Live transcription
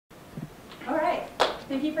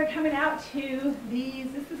Thank you for coming out to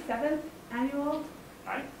is this the 7th annual?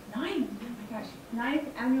 Ninth, oh my gosh, 9th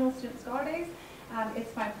annual Student Scholar Days.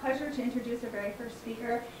 It's my pleasure to introduce our very first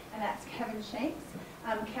speaker, and that's Kevin Shanks.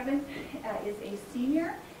 Kevin is a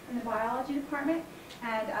senior in the biology department,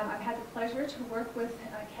 and I've had the pleasure to work with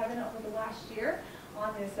Kevin over the last year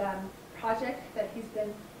on this project that he's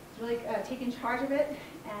been really taking charge of it,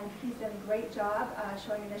 and he's done a great job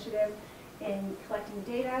showing initiative in collecting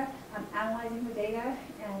data, analyzing the data,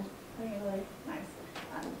 and putting a really nice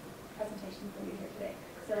presentation for you here today.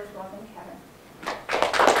 So let's welcome Kevin.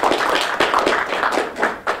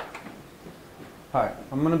 Hi,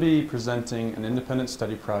 I'm going to be presenting an independent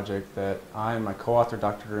study project that I and my co-author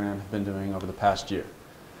Dr. Duran have been doing over the past year.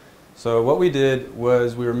 So what we did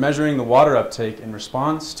was we were measuring the water uptake in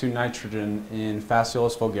response to nitrogen in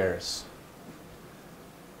Phaseolus vulgaris.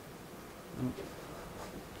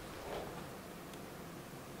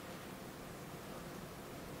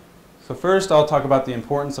 So first I'll talk about the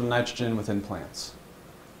importance of nitrogen within plants.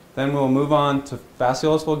 Then we'll move on to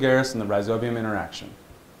Phaseolus vulgaris and the rhizobium interaction,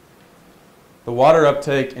 the water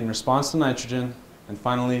uptake in response to nitrogen, and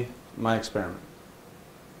finally my experiment.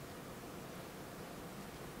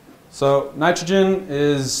 So nitrogen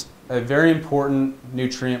is a very important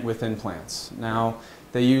nutrient within plants. Now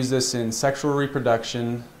they use this in sexual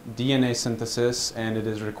reproduction, DNA synthesis, and it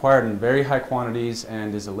is required in very high quantities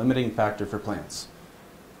and is a limiting factor for plants.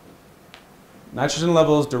 Nitrogen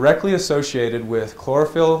levels directly associated with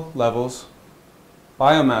chlorophyll levels,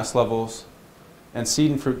 biomass levels, and seed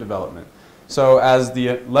and fruit development. So as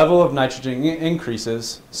the level of nitrogen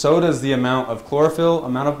increases, so does the amount of chlorophyll,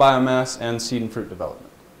 amount of biomass, and seed and fruit development.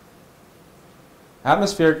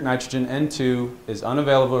 Atmospheric nitrogen, N2, is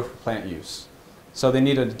unavailable for plant use. So they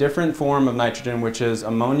need a different form of nitrogen, which is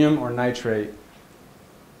ammonium or nitrate,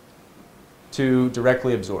 to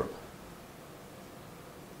directly absorb.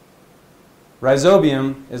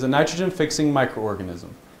 Rhizobium is a nitrogen-fixing microorganism.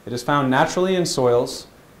 It is found naturally in soils,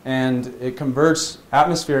 and it converts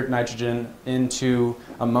atmospheric nitrogen into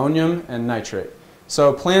ammonium and nitrate.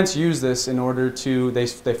 So plants use this in order to, they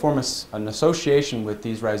form an association with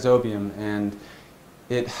these rhizobium, and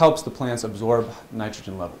it helps the plants absorb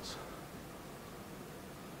nitrogen levels.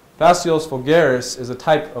 Phaseolus vulgaris is a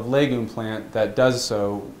type of legume plant that does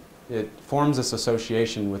so. It forms this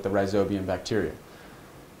association with the rhizobium bacteria.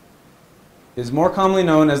 It is more commonly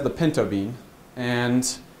known as the pinto bean, and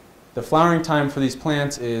the flowering time for these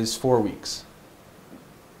plants is 4 weeks.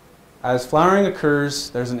 As flowering occurs,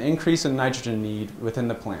 there's an increase in nitrogen need within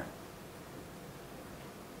the plant.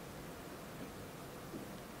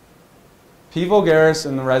 P. vulgaris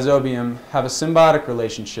and the rhizobium have a symbiotic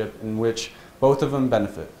relationship in which both of them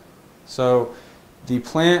benefit. So the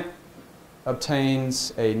plant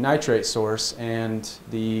obtains a nitrate source, and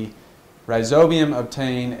the rhizobium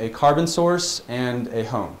obtain a carbon source and a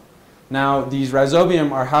home. Now, these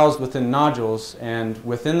rhizobium are housed within nodules, and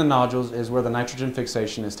within the nodules is where the nitrogen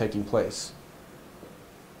fixation is taking place.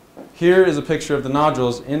 Here is a picture of the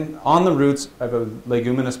nodules on the roots of a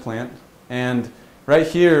leguminous plant, and right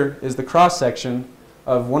here is the cross-section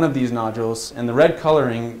of one of these nodules, and the red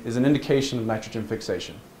coloring is an indication of nitrogen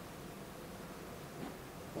fixation.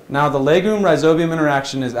 Now, the legume-rhizobium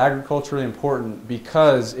interaction is agriculturally important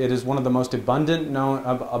because it is one of the most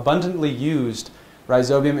abundantly used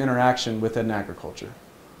rhizobium interaction within agriculture.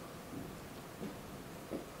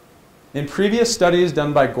 In previous studies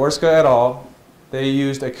done by Gorska et al., they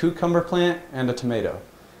used a cucumber plant and a tomato.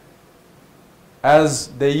 As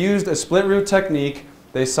they used a split root technique,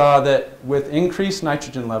 they saw that with increased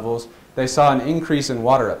nitrogen levels, they saw an increase in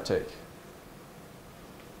water uptake.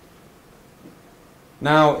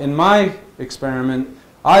 Now, in my experiment,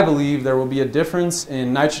 I believe there will be a difference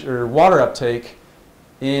in water uptake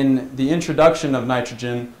in the introduction of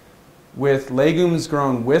nitrogen with legumes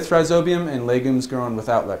grown with rhizobium and legumes grown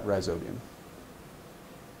without rhizobium.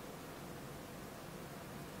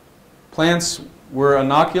 Plants were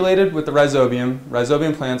inoculated with the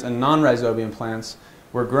rhizobium plants, and non-rhizobium plants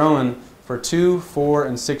were grown for 2, 4,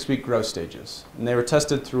 and 6 week growth stages, and they were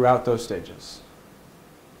tested throughout those stages.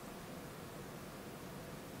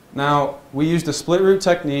 Now, we used a split root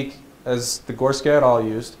technique as the Gorska et al.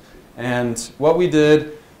 Used, and what we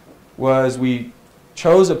did was we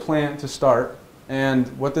chose a plant to start, and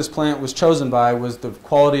what this plant was chosen by was the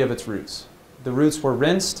quality of its roots. The roots were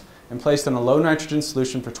rinsed and placed in a low nitrogen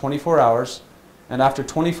solution for 24 hours, and after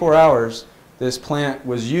 24 hours, this plant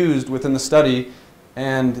was used within the study,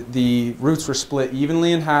 and the roots were split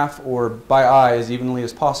evenly in half, or by eye as evenly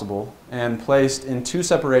as possible, and placed in 2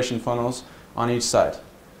 separation funnels on each side.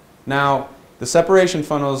 Now, the separation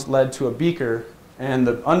funnels led to a beaker, and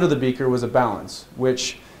under the beaker was a balance,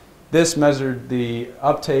 which this measured the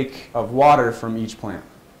uptake of water from each plant.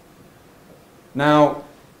 Now,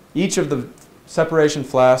 each of the separation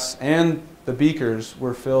flasks and the beakers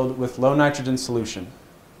were filled with low nitrogen solution.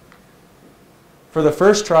 For the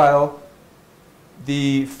first trial,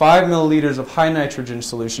 the 5 milliliters of high nitrogen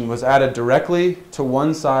solution was added directly to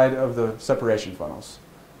one side of the separation funnels.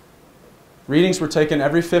 Readings were taken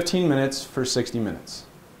every 15 minutes for 60 minutes.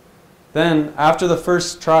 Then, after the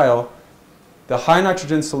first trial, the high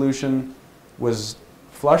nitrogen solution was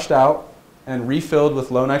flushed out and refilled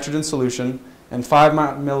with low nitrogen solution, and 5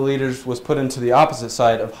 milliliters was put into the opposite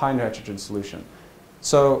side of high nitrogen solution.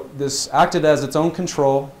 So this acted as its own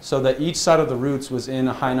control so that each side of the roots was in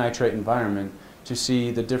a high nitrate environment to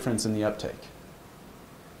see the difference in the uptake.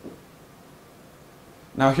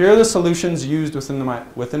 Now here are the solutions used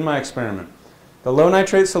within my experiment. The low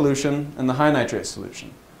nitrate solution and the high nitrate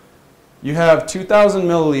solution. You have 2,000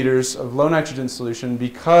 milliliters of low nitrogen solution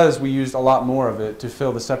because we used a lot more of it to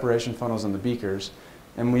fill the separation funnels in the beakers.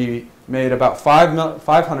 And we made about 500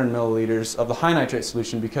 milliliters of the high nitrate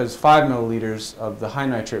solution because 5 milliliters of the high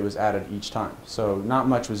nitrate was added each time. So not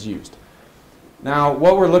much was used. Now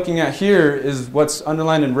what we're looking at here is what's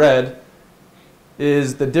underlined in red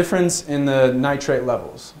is the difference in the nitrate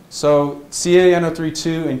levels. So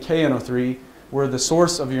CaNO3 and KNO3 were the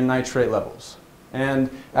source of your nitrate levels. And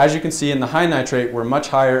as you can see in the high nitrate were much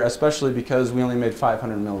higher, especially because we only made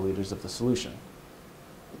 500 milliliters of the solution.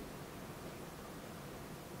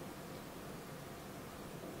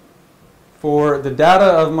 For the data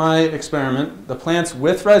of my experiment, the plants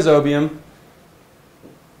with rhizobium,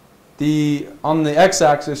 on the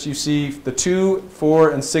x-axis you see the 2,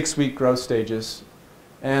 4, and 6 week growth stages.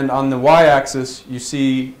 And on the y-axis you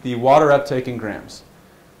see the water uptake in grams.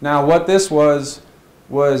 Now what this was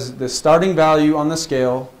the starting value on the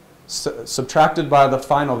scale subtracted by the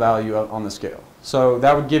final value on the scale. So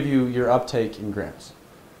that would give you your uptake in grams.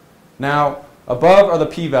 Now above are the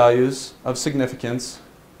p-values of significance,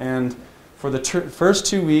 and for the first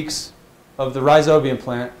 2 weeks of the rhizobium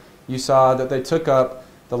plant, you saw that they took up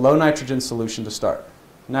the low nitrogen solution to start.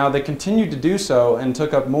 Now they continued to do so and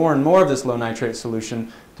took up more and more of this low nitrate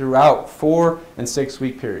solution throughout 4 and 6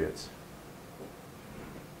 week periods.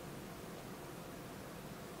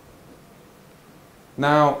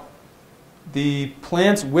 Now, the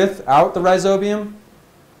plants without the rhizobium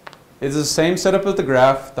is the same setup of the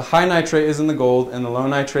graph. The high nitrate is in the gold and the low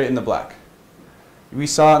nitrate in the black. We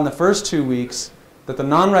saw in the first 2 weeks that the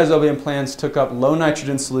non-rhizobium plants took up low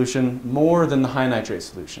nitrogen solution more than the high nitrate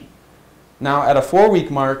solution. Now, at a 4-week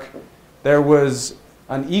mark, there was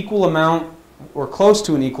an equal amount or close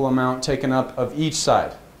to an equal amount taken up of each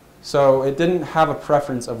side. So it didn't have a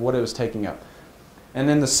preference of what it was taking up. And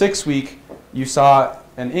in the 6th week, you saw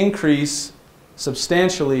an increase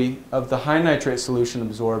substantially of the high nitrate solution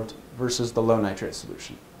absorbed versus the low nitrate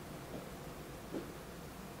solution.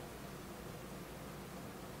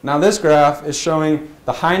 Now this graph is showing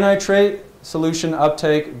the high nitrate solution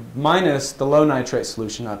uptake minus the low nitrate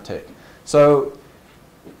solution uptake. So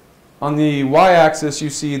on the y-axis you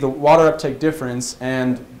see the water uptake difference,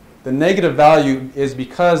 and the negative value is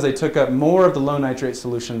because they took up more of the low nitrate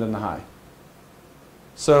solution than the high.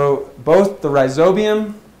 So both the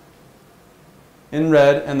rhizobium in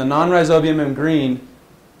red and the non-rhizobium in green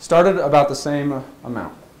started about the same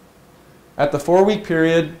amount. At the 4-week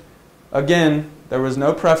period, again, there was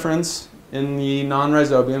no preference in the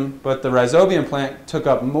non-rhizobium, but the rhizobium plant took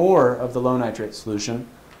up more of the low nitrate solution.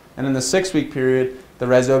 And in the 6-week period, the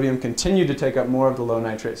rhizobium continued to take up more of the low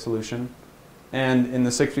nitrate solution. And in the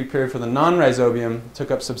 6-week period for the non-rhizobium,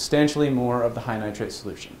 took up substantially more of the high nitrate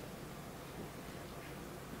solution.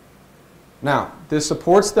 Now, this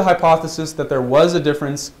supports the hypothesis that there was a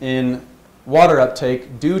difference in water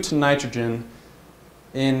uptake due to nitrogen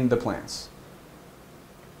in the plants.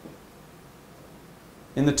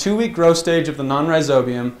 In the 2-week growth stage of the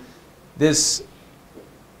non-rhizobium,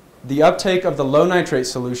 the uptake of the low nitrate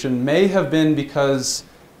solution may have been because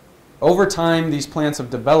over time these plants have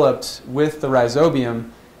developed with the rhizobium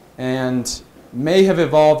and may have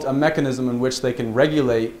evolved a mechanism in which they can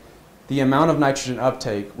regulate the amount of nitrogen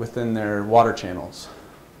uptake within their water channels.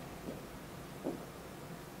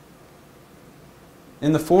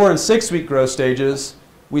 In the 4 and 6 week growth stages,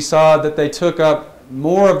 we saw that they took up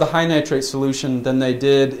more of the high nitrate solution than they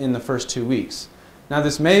did in the first 2 weeks. Now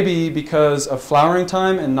this may be because of flowering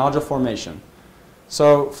time and nodule formation.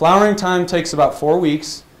 So flowering time takes about 4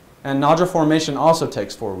 weeks, and nodule formation also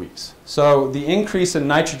takes 4 weeks. So the increase in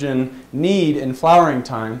nitrogen need in flowering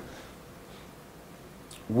time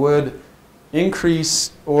would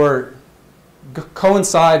increase or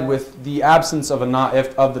coincide with the absence of the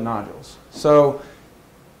nodules. So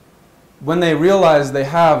when they realize they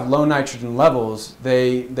have low nitrogen levels,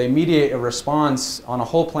 they mediate a response on a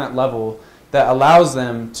whole plant level that allows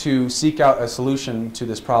them to seek out a solution to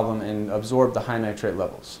this problem and absorb the high nitrate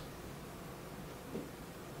levels.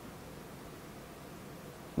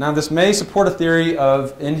 Now, this may support a theory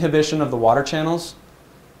of inhibition of the water channels.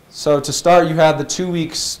 So to start, you had the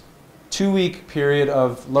 2-week period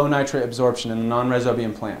of low nitrate absorption in the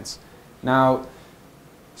non-rhizobium plants. Now,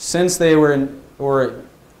 since they were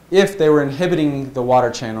if they were inhibiting the water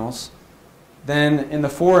channels, then in the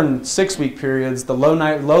 4- and 6-week periods, the low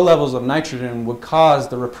levels of nitrogen would cause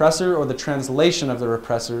the repressor or the translation of the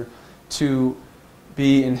repressor to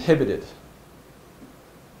be inhibited.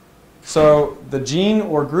 So the gene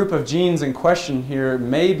or group of genes in question here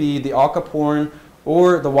may be the alkaporin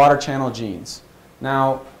or the water channel genes.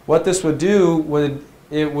 Now, what this would do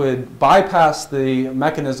it would bypass the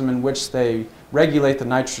mechanism in which they regulate the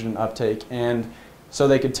nitrogen uptake, and so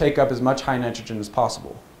they could take up as much high nitrogen as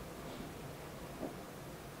possible.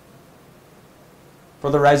 For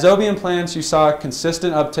the rhizobium plants, you saw a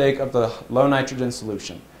consistent uptake of the low nitrogen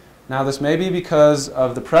solution. Now, this may be because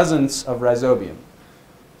of the presence of rhizobium.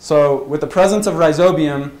 So with the presence of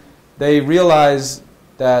rhizobium, they realize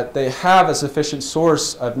that they have a sufficient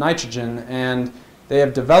source of nitrogen, and they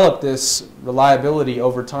have developed this reliability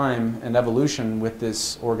over time and evolution with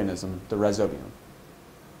this organism, the rhizobium.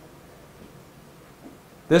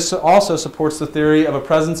 This also supports the theory of a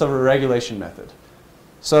presence of a regulation method.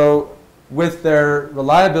 So with their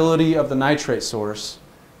reliability of the nitrate source,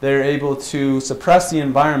 they're able to suppress the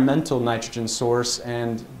environmental nitrogen source,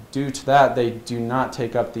 and due to that, they do not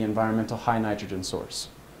take up the environmental high nitrogen source.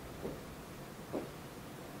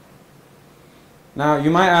 Now, you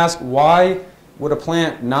might ask, why would a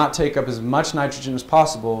plant not take up as much nitrogen as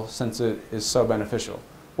possible since it is so beneficial?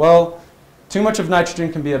 Well, too much of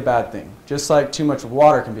nitrogen can be a bad thing, just like too much of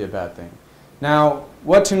water can be a bad thing. Now,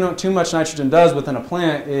 what too much nitrogen does within a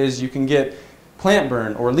plant is you can get plant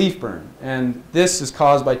burn or leaf burn, and this is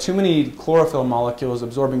caused by too many chlorophyll molecules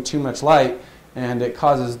absorbing too much light, and it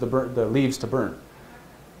causes the leaves to burn.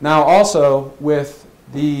 Now, also with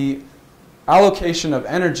the allocation of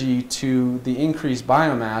energy to the increased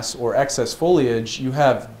biomass or excess foliage, you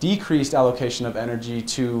have decreased allocation of energy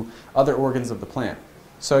to other organs of the plant.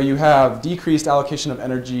 So you have decreased allocation of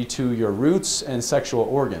energy to your roots and sexual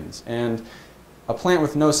organs. And a plant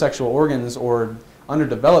with no sexual organs or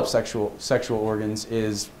underdeveloped sexual organs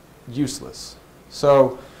is useless.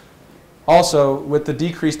 So also, with the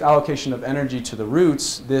decreased allocation of energy to the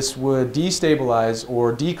roots, this would destabilize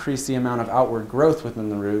or decrease the amount of outward growth within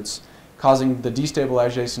the roots, causing the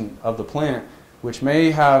destabilization of the plant, which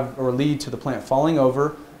may have or lead to the plant falling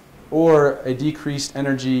over, or a decreased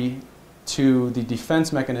energy to the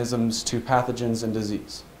defense mechanisms to pathogens and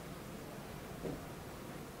disease.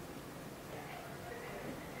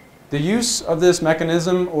 The use of this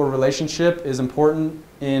mechanism or relationship is important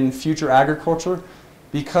in future agriculture,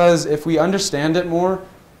 because if we understand it more,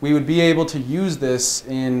 we would be able to use this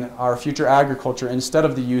in our future agriculture instead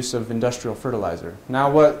of the use of industrial fertilizer.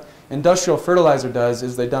 Now, what industrial fertilizer does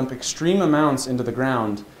is they dump extreme amounts into the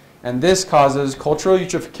ground, and this causes cultural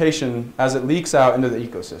eutrophication as it leaks out into the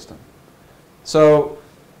ecosystem. So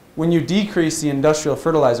when you decrease the industrial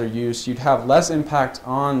fertilizer use, you'd have less impact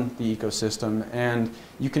on the ecosystem, and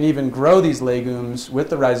you can even grow these legumes with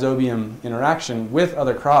the rhizobium interaction with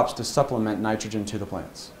other crops to supplement nitrogen to the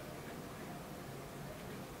plants.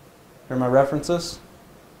 Here are my references.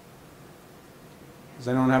 Does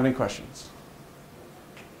anyone have any questions?